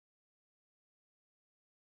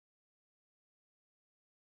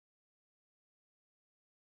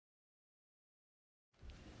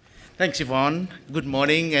Thanks, Yvonne. Good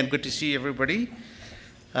morning and good to see everybody.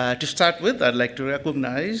 To start with, I'd like to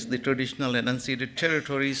recognize the traditional and unceded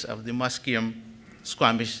territories of the Musqueam,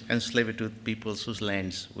 Squamish, and Tsleil-Waututh peoples whose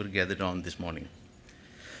lands we're gathered on this morning.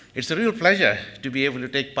 It's a real pleasure to be able to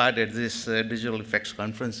take part at this Digital Effects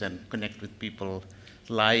Conference and connect with people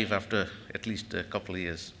live after at least a couple of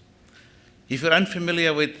years. If you're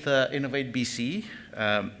unfamiliar with Innovate BC,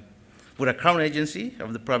 we're a crown agency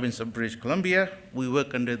of the province of British Columbia. We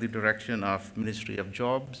work under the direction of Ministry of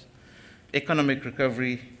Jobs, Economic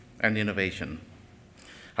Recovery, and Innovation.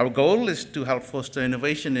 Our goal is to help foster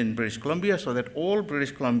innovation in British Columbia so that all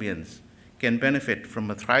British Columbians can benefit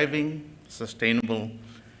from a thriving, sustainable,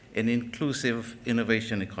 and inclusive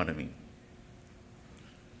innovation economy.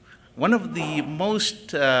 One of the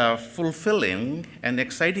most fulfilling and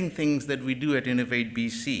exciting things that we do at Innovate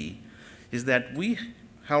BC is that we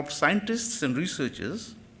help scientists and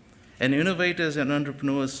researchers and innovators and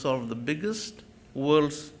entrepreneurs solve the biggest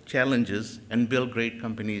world's challenges and build great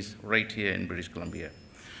companies right here in British Columbia.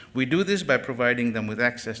 We do this by providing them with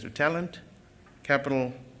access to talent,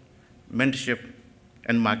 capital, mentorship,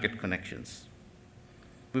 and market connections.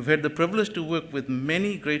 We've had the privilege to work with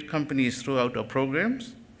many great companies throughout our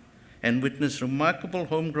programs and witness remarkable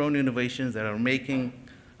homegrown innovations that are making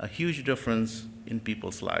a huge difference in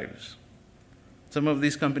people's lives. Some of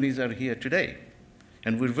these companies are here today,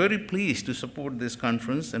 and we're very pleased to support this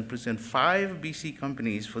conference and present 5 BC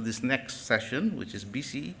companies for this next session, which is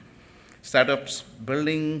BC Startups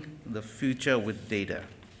Building the Future with Data.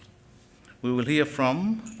 We will hear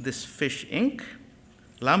from ThisFish Inc.,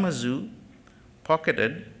 Llamazoo,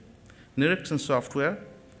 Pocketed, Nirixon Software,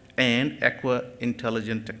 and Aqua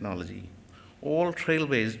Intelligent Technology, all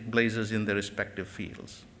trailblazers in their respective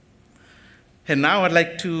fields. And now I'd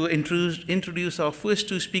like to introduce our first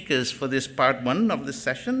 2 speakers for this part 1 of this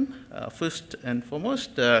session. First and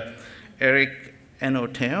foremost, Eric Enno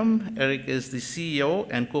Tamm. Eric is the CEO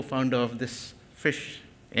and co-founder of ThisFish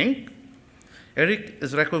Inc. Eric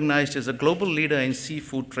is recognized as a global leader in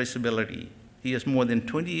seafood traceability. He has more than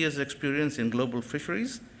 20 years experience in global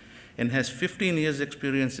fisheries and has 15 years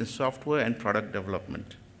experience in software and product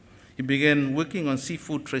development. He began working on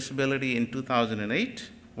seafood traceability in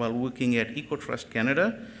 2008 while working at EcoTrust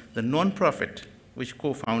Canada, the nonprofit which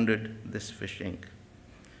co-founded ThisFish Inc.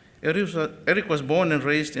 Eric was born and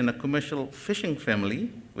raised in a commercial fishing family,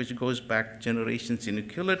 which goes back generations in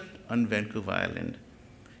Iqaluit on Vancouver Island.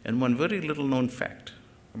 And one very little known fact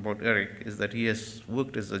about Eric is that he has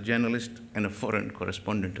worked as a journalist and a foreign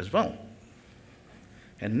correspondent as well.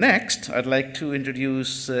 And next, I'd like to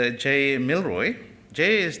introduce Jay Milroy.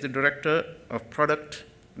 Jay is the Director of Product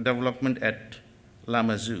Development at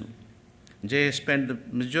Llamazoo. Jay has spent the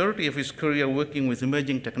majority of his career working with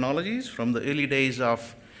emerging technologies from the early days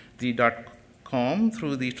of the .com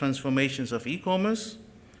through the transformations of e-commerce,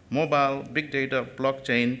 mobile, big data,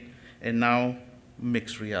 blockchain, and now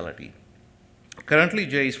mixed reality. Currently,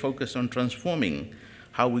 Jay is focused on transforming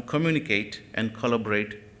how we communicate and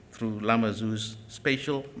collaborate through Llamazoo's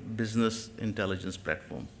spatial business intelligence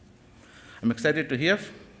platform. I'm excited to hear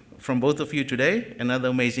from both of you today and other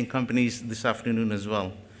amazing companies this afternoon as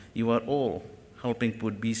well. You are all helping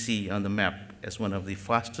put BC on the map as one of the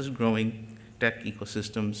fastest growing tech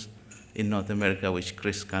ecosystems in North America, which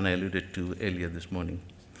Chris kind of alluded to earlier this morning.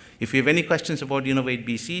 If you have any questions about Innovate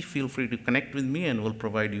BC, feel free to connect with me and we'll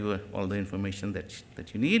provide you all the information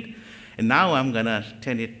that you need. And now I'm gonna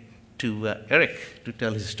turn it to Eric to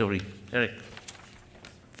tell his story. Eric.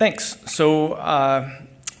 Thanks. So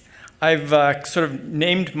I've sort of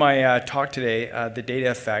named my talk today, The Data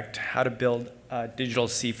Effect, How to Build Digital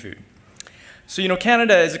Seafood. So, you know,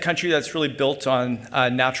 Canada is a country that's really built on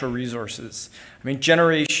natural resources. I mean,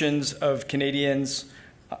 generations of Canadians,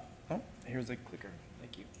 here's a clicker,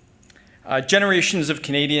 thank you. Generations of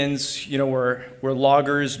Canadians, you know, were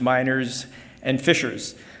loggers, miners, and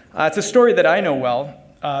fishers. It's a story that I know well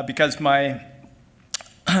because my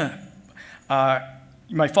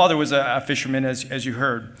father was a fisherman, as you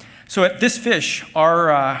heard. So at ThisFish,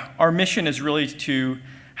 our mission is really to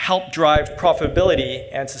help drive profitability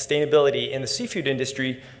and sustainability in the seafood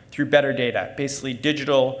industry through better data, basically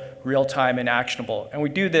digital, real-time, and actionable. And we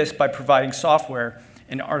do this by providing software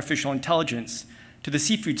and artificial intelligence to the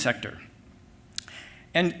seafood sector.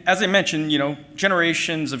 And as I mentioned, you know,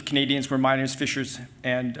 generations of Canadians were miners, fishers,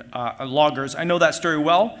 and loggers. I know that story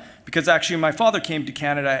well because actually my father came to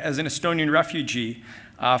Canada as an Estonian refugee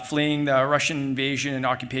fleeing the Russian invasion and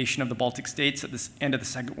occupation of the Baltic states at the end of the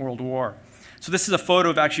Second World War. So this is a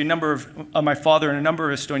photo of actually a number of my father and a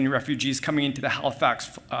number of Estonian refugees coming into the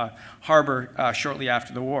Halifax harbor shortly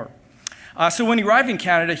after the war. So when he arrived in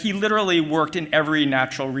Canada, he literally worked in every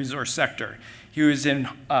natural resource sector. He was in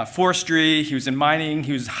forestry, he was in mining,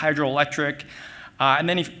 he was hydroelectric, and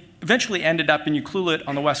then he eventually ended up in Ucluelet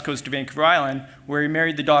on the west coast of Vancouver Island, where he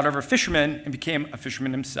married the daughter of a fisherman and became a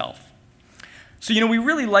fisherman himself. So, we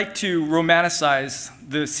really like to romanticize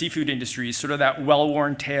the seafood industry, sort of that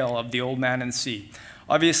well-worn tale of the old man and the sea.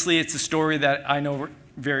 Obviously, it's a story that I know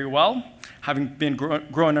very well, having been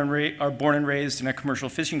born and raised in a commercial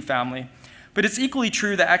fishing family. But it's equally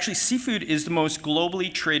true that actually seafood is the most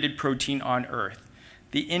globally traded protein on Earth.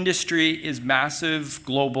 The industry is massive,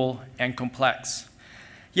 global, and complex.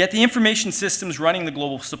 Yet the information systems running the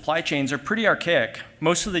global supply chains are pretty archaic.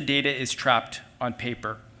 Most of the data is trapped on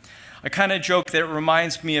paper. I kind of joke that it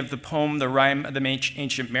reminds me of the poem, The Rime of the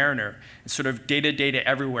Ancient Mariner. It's sort of data, data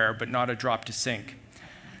everywhere, but not a drop to sink.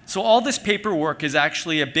 So all this paperwork is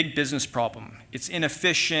actually a big business problem. It's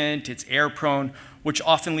inefficient, it's error-prone, which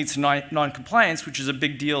often leads to non-compliance, which is a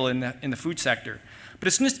big deal in the food sector. But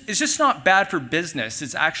it's just not bad for business,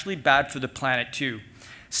 it's actually bad for the planet too.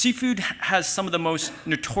 Seafood has some of the most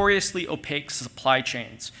notoriously opaque supply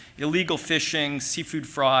chains: illegal fishing, seafood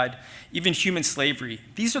fraud, even human slavery.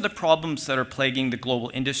 These are the problems that are plaguing the global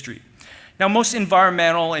industry. Now, most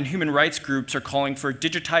environmental and human rights groups are calling for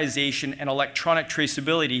digitization and electronic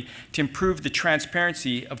traceability to improve the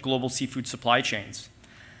transparency of global seafood supply chains.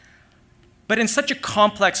 But in such a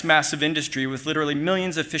complex, massive industry with literally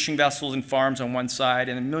millions of fishing vessels and farms on one side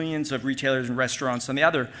and millions of retailers and restaurants on the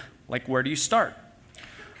other, where do you start?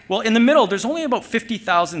 Well, in the middle, there's only about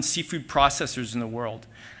 50,000 seafood processors in the world.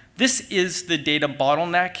 This is the data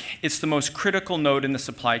bottleneck. It's the most critical node in the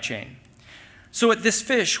supply chain. So at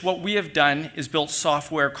ThisFish, what we have done is built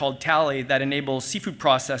software called Tally that enables seafood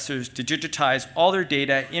processors to digitize all their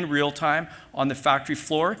data in real time on the factory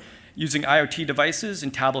floor using IoT devices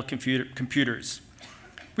and tablet computers.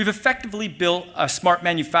 We've effectively built a smart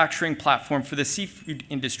manufacturing platform for the seafood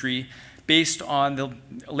industry based on the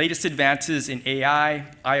latest advances in AI,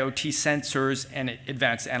 IoT sensors, and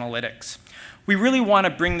advanced analytics. We really want to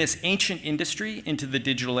bring this ancient industry into the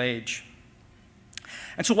digital age.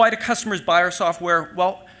 And so why do customers buy our software?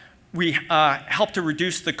 Well, we help to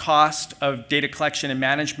reduce the cost of data collection and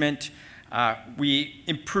management. We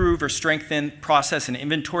improve or strengthen process and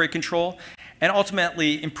inventory control, and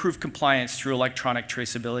ultimately improve compliance through electronic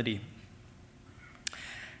traceability.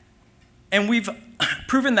 And we've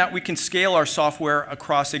proven that we can scale our software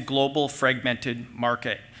across a global fragmented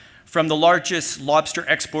market, from the largest lobster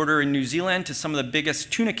exporter in New Zealand to some of the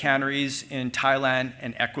biggest tuna canneries in Thailand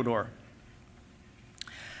and Ecuador.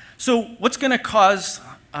 So what's going to cause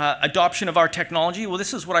adoption of our technology? Well,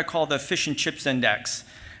 this is what I call the fish and chips index.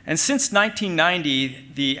 And since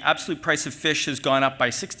 1990, the absolute price of fish has gone up by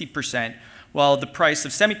 60%, while the price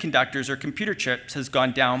of semiconductors or computer chips has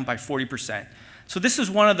gone down by 40%. So this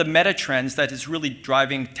is one of the meta trends that is really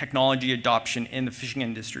driving technology adoption in the fishing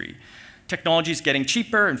industry. Technology is getting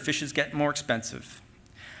cheaper and fish is getting more expensive.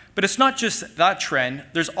 But it's not just that trend.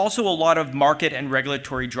 There's also a lot of market and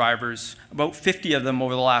regulatory drivers, about 50 of them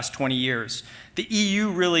over the last 20 years. The EU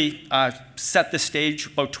really set the stage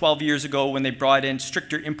about 12 years ago when they brought in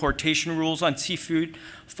stricter importation rules on seafood,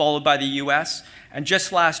 followed by the US. And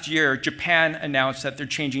just last year, Japan announced that they're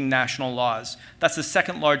changing national laws. That's the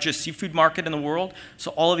second largest seafood market in the world,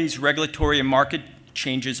 so all of these regulatory and market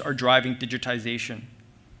changes are driving digitization.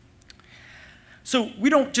 So we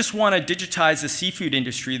don't just want to digitize the seafood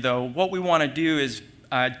industry, though. What we want to do is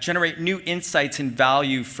generate new insights and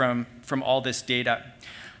value from all this data.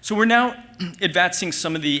 So we're now advancing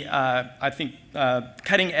some of the,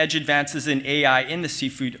 cutting-edge advances in AI in the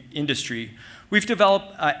seafood industry. We've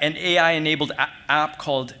developed an AI-enabled app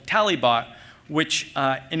called TallyBot, which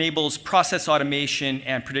enables process automation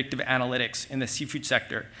and predictive analytics in the seafood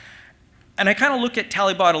sector. And I kind of look at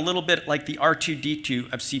TallyBot a little bit like the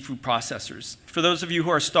R2-D2 of seafood processors. For those of you who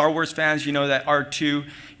are Star Wars fans, you know that R2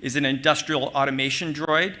 is an industrial automation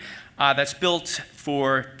droid that's built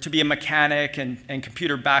to be a mechanic and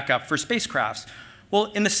computer backup for spacecrafts. Well,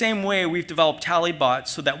 in the same way, we've developed TallyBot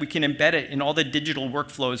so that we can embed it in all the digital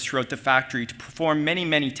workflows throughout the factory to perform many,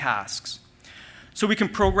 many tasks. So we can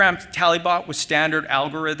program TallyBot with standard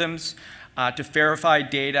algorithms to verify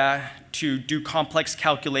data, to do complex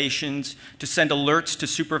calculations, to send alerts to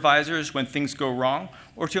supervisors when things go wrong,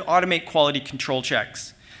 or to automate quality control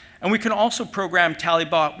checks. And we can also program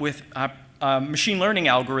TallyBot with machine learning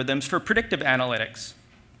algorithms for predictive analytics.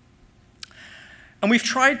 And we've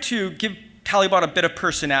tried to give TallyBot a bit of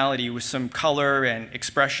personality with some color and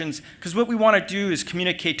expressions, because what we want to do is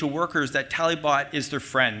communicate to workers that TallyBot is their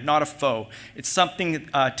friend, not a foe. It's something,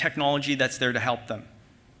 technology that's there to help them.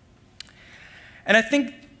 And I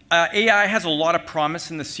think AI has a lot of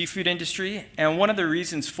promise in the seafood industry, and one of the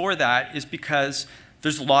reasons for that is because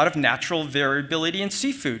there's a lot of natural variability in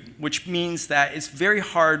seafood, which means that it's very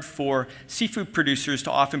hard for seafood producers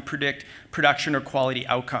to often predict production or quality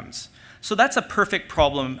outcomes. So that's a perfect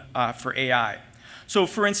problem for AI. So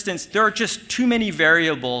for instance, there are just too many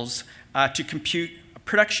variables to compute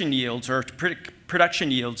production yields or to predict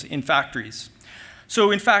production yields in factories. So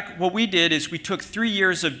in fact, what we did is we took 3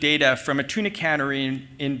 years of data from a tuna cannery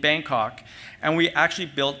in Bangkok, and we actually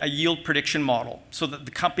built a yield prediction model so that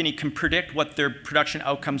the company can predict what their production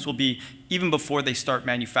outcomes will be even before they start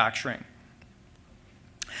manufacturing.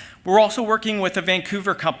 We're also working with a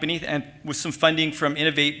Vancouver company and with some funding from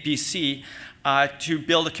Innovate BC to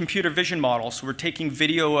build a computer vision model. So we're taking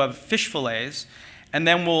video of fish fillets, and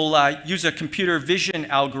then we'll use a computer vision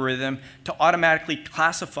algorithm to automatically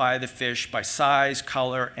classify the fish by size,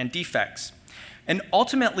 color, and defects. And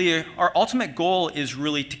ultimately, our ultimate goal is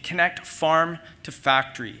really to connect farm to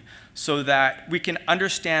factory so that we can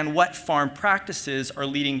understand what farm practices are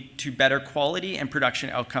leading to better quality and production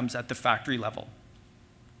outcomes at the factory level.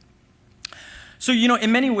 So,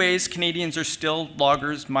 in many ways, Canadians are still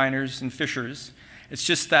loggers, miners, and fishers. It's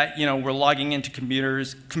just that, we're logging into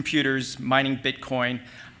computers, mining Bitcoin,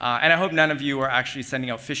 and I hope none of you are actually sending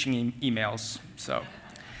out phishing emails.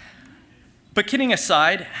 But kidding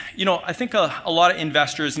aside, I think a lot of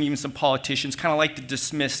investors and even some politicians kind of like to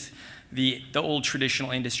dismiss the old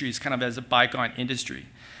traditional industries kind of as a bygone industry.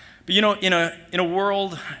 But in a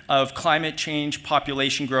world of climate change,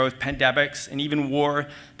 population growth, pandemics, and even war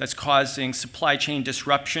that's causing supply chain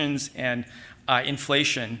disruptions and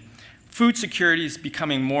inflation, food security is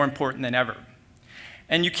becoming more important than ever.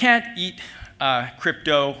 And you can't eat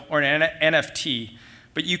crypto or an NFT,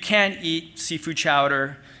 but you can eat seafood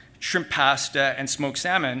chowder, shrimp pasta, and smoked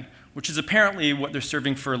salmon, which is apparently what they're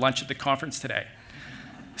serving for lunch at the conference today.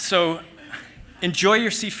 So enjoy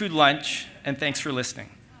your seafood lunch, and thanks for listening.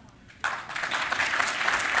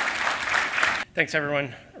 Thanks,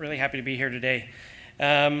 everyone. Really happy to be here today.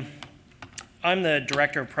 I'm the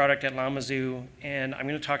Director of Product at Llamazoo, and I'm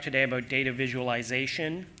going to talk today about data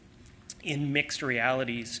visualization in mixed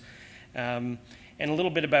realities, and a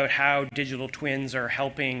little bit about how digital twins are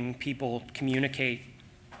helping people communicate.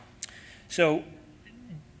 So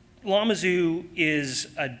Llamazoo is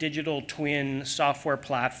a digital twin software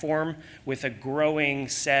platform with a growing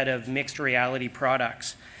set of mixed reality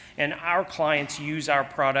products. And our clients use our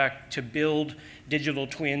product to build digital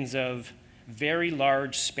twins of very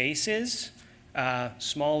large spaces,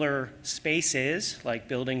 smaller spaces like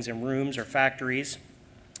buildings and rooms or factories,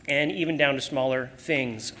 and even down to smaller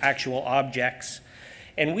things, actual objects.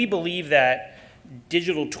 And we believe that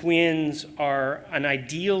digital twins are an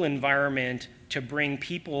ideal environment to bring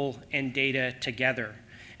people and data together.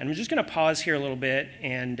 And I'm just going to pause here a little bit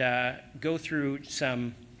and go through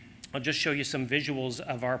I'll just show you some visuals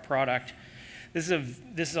of our product. This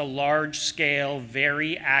is a large-scale,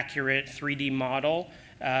 very accurate 3D model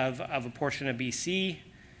of a portion of BC.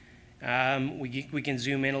 We can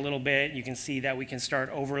zoom in a little bit. You can see that we can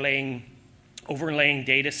start overlaying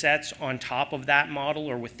data sets on top of that model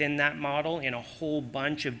or within that model in a whole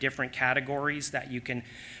bunch of different categories that you can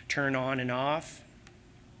turn on and off.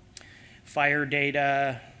 Fire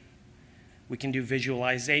data. We can do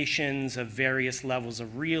visualizations of various levels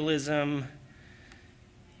of realism.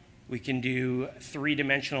 We can do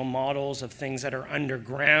three-dimensional models of things that are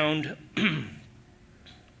underground.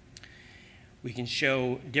 We can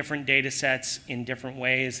show different data sets in different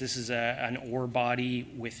ways. This is an ore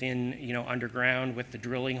body within, underground with the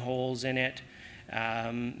drilling holes in it.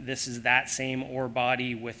 This is that same ore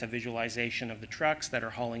body with a visualization of the trucks that are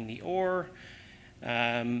hauling the ore.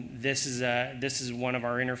 This is one of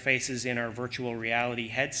our interfaces in our virtual reality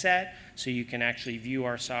headset, so you can actually view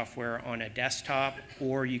our software on a desktop,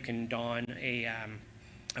 or you can don a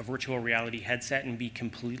virtual reality headset and be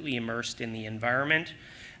completely immersed in the environment.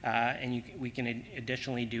 And we can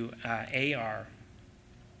additionally do AR.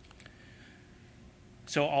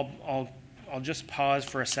 So I'll just pause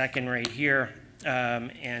for a second right here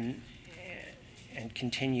and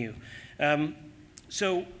continue.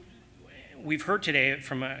 So we've heard today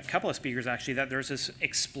from a couple of speakers actually that there's this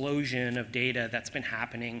explosion of data that's been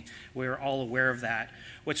happening. We're all aware of that.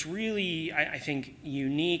 What's really, I think,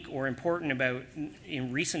 unique or important about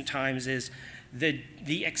in recent times is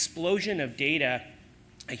the explosion of data.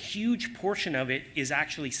 A huge portion of it is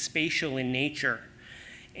actually spatial in nature.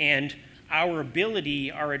 And our ability,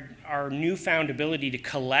 our newfound ability to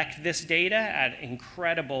collect this data at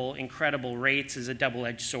incredible rates is a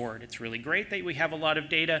double-edged sword. It's really great that we have a lot of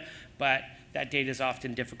data, but that data is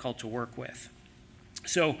often difficult to work with.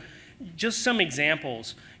 So Just some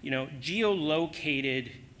examples,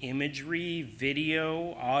 geolocated imagery,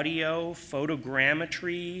 video, audio,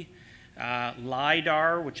 photogrammetry,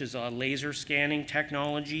 LiDAR, which is a laser scanning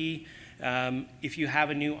technology. If you have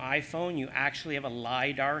a new iPhone, you actually have a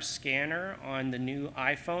LiDAR scanner on the new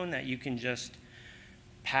iPhone that you can just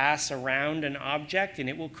pass around an object and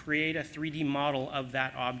it will create a 3D model of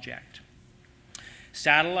that object.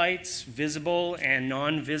 Satellites, visible and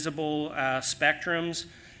non-visible spectrums,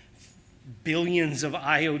 billions of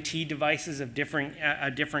IoT devices of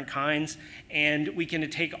different kinds, and we can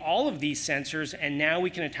take all of these sensors and now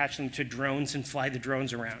we can attach them to drones and fly the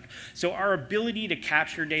drones around. So our ability to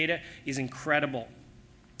capture data is incredible.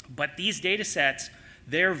 But these data sets,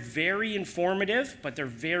 they're very informative, but they're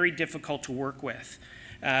very difficult to work with.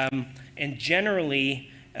 And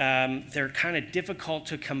generally, they're kind of difficult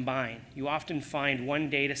to combine. You often find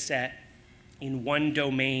one data set in one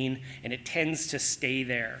domain and it tends to stay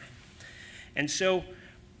there. And so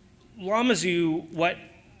Llamazoo,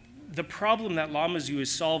 the problem that Llamazoo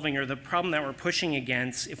is solving, or the problem that we're pushing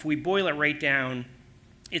against, if we boil it right down,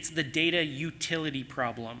 it's the data utility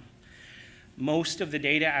problem. Most of the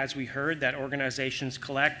data, as we heard, that organizations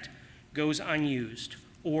collect goes unused.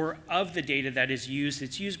 Or of the data that is used,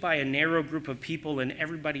 it's used by a narrow group of people and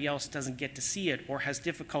everybody else doesn't get to see it or has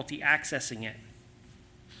difficulty accessing it.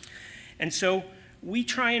 And so we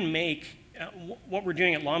try and make what we're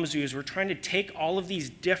doing at Llamazoo is we're trying to take all of these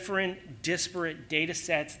different disparate data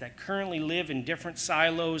sets that currently live in different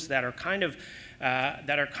silos that are kind of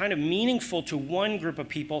meaningful to one group of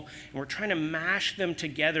people, and we're trying to mash them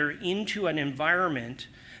together into an environment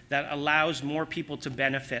that allows more people to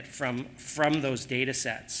benefit from those data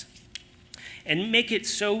sets. And make it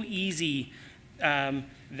so easy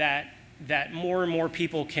that more and more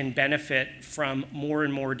people can benefit from more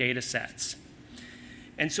and more data sets.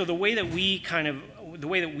 And so the way that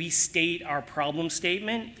we state our problem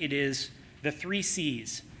statement, it is the 3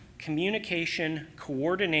 C's: communication,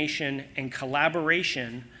 coordination, and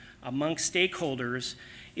collaboration among stakeholders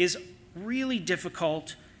is really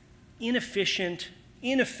difficult, inefficient,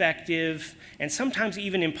 ineffective, and sometimes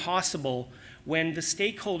even impossible when the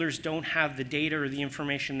stakeholders don't have the data or the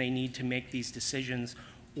information they need to make these decisions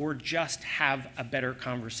or just have a better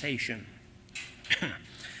conversation.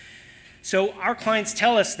 So our clients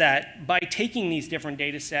tell us that by taking these different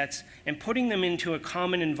data sets and putting them into a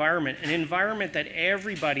common environment, an environment that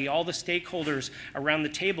everybody, all the stakeholders around the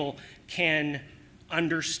table can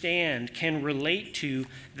understand, can relate to,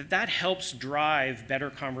 that helps drive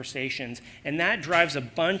better conversations. And that drives a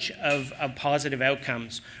bunch of positive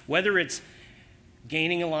outcomes, whether it's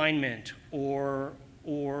gaining alignment or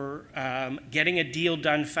getting a deal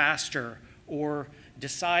done faster, or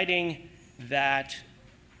deciding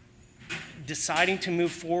to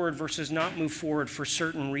move forward versus not move forward for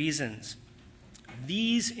certain reasons.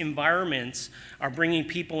 These environments are bringing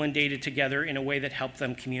people and data together in a way that help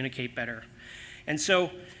them communicate better. And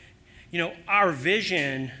so, our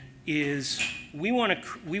vision is we want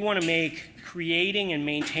to make creating and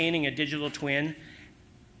maintaining a digital twin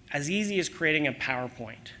as easy as creating a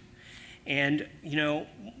PowerPoint. And,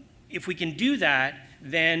 if we can do that,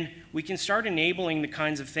 then we can start enabling the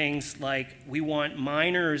kinds of things like we want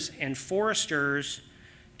miners and foresters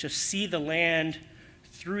to see the land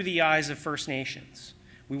through the eyes of First Nations.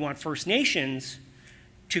 We want First Nations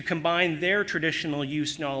to combine their traditional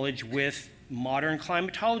use knowledge with modern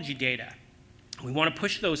climatology data. We want to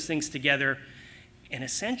push those things together and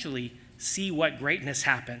essentially see what greatness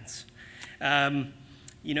happens. And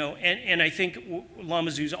I think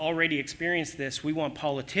Llamazoo's already experienced this. We want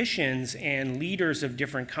politicians and leaders of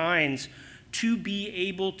different kinds to be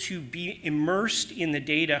able to be immersed in the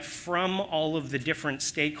data from all of the different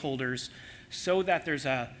stakeholders so that there's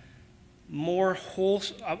a more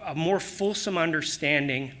fulsome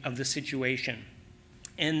understanding of the situation,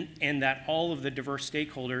 and that all of the diverse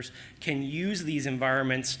stakeholders can use these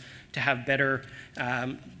environments to have better,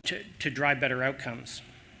 to drive better outcomes.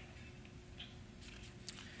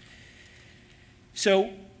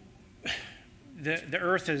 So the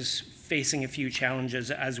Earth is facing a few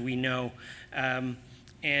challenges, as we know,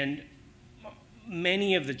 and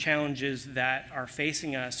many of the challenges that are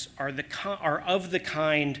facing us are of the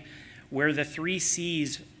kind where the 3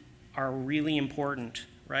 C's are really important,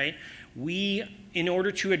 right? In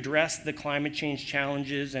order to address the climate change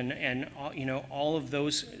challenges and all of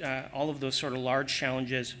those sort of large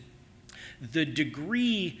challenges,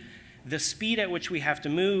 the speed at which we have to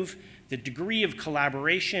move, the degree of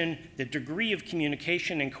collaboration, the degree of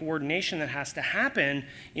communication and coordination that has to happen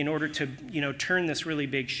in order to turn this really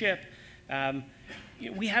big ship,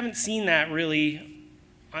 we haven't seen that really.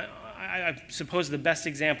 I suppose the best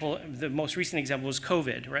example, the most recent example was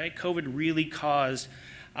COVID, right? COVID really caused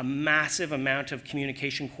a massive amount of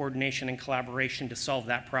communication, coordination, and collaboration to solve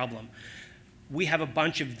that problem. We have a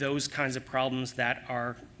bunch of those kinds of problems that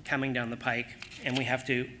are coming down the pike, and we have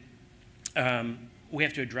to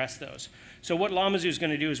address those. So what Llamazoo is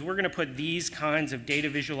going to do is we're going to put these kinds of data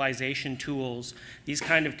visualization tools, these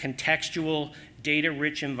kind of contextual,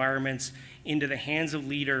 data-rich environments into the hands of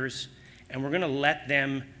leaders, and we're going to let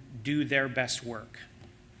them do their best work.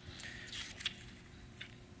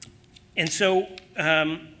 And so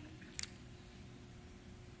I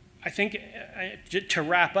think to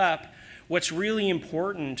wrap up, what's really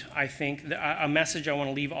important, I think, a message I want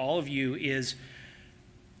to leave all of you is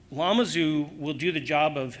Llamazoo will do the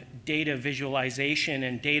job of data visualization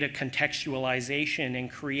and data contextualization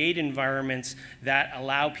and create environments that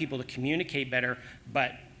allow people to communicate better,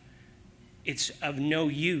 but it's of no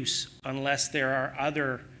use unless there are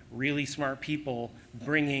other really smart people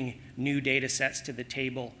bringing new data sets to the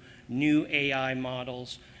table, new AI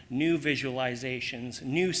models, new visualizations,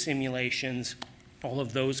 new simulations, all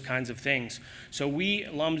of those kinds of things. So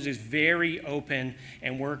Llamazoo is very open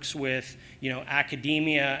and works with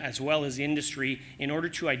academia as well as industry in order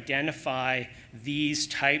to identify these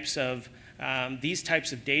types of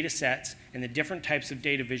data sets and the different types of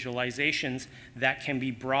data visualizations that can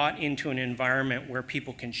be brought into an environment where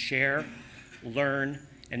people can share, learn,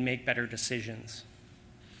 and make better decisions.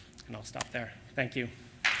 And I'll stop there. Thank you.